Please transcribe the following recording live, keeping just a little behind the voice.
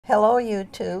Hello,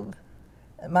 YouTube.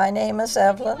 My name is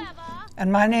Evelyn.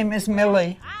 And my name is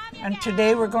Millie. And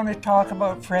today we're going to talk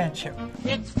about friendship.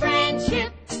 It's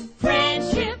friendship,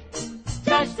 friendship,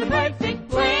 just a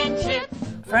perfect friendship.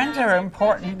 Friends are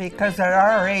important because at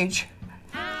our age,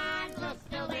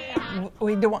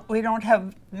 we don't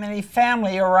have many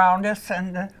family around us,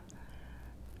 and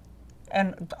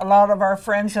a lot of our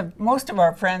friends most of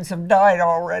our friends have died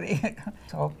already.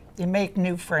 So you make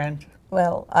new friends.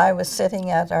 Well, I was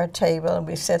sitting at our table, and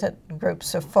we sit at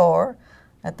groups of 4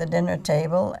 at the dinner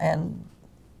table, and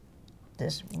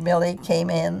this Millie came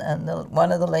in, and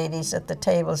one of the ladies at the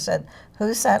table said,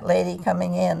 "Who's that lady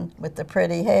coming in with the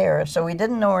pretty hair?" So we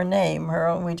didn't know her name.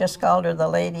 We just called her the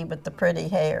lady with the pretty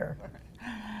hair.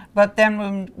 But then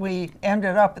when we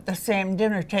ended up at the same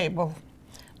dinner table,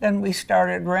 then we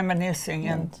started reminiscing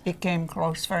and became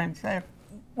close friends.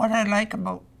 What I like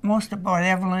most about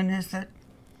Evelyn is that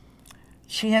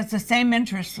she has the same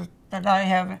interests that I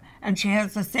have, and she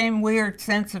has the same weird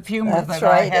sense of humor that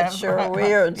I have. It's sure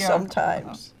weird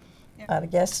sometimes. I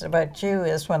guess about you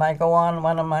is when I go on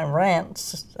one of my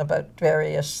rants about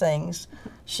various things,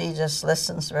 she just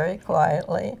listens very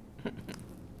quietly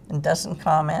and doesn't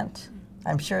comment.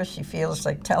 I'm sure she feels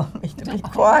like telling me to be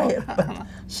quiet, but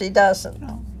she doesn't.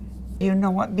 Do you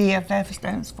know what BFF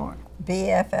stands for?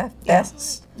 BFF,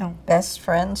 No. Best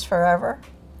Friends Forever?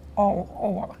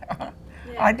 Oh,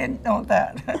 I didn't know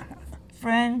that.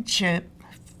 Friendship,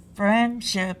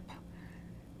 friendship,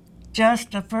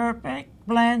 just a perfect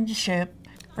blendship.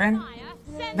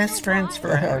 Best friends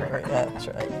forever. That's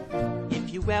right.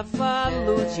 If you ever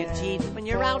lose your teeth when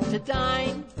you're out to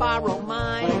dine, borrow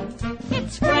mine.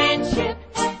 It's friendship,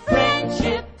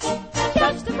 friendship,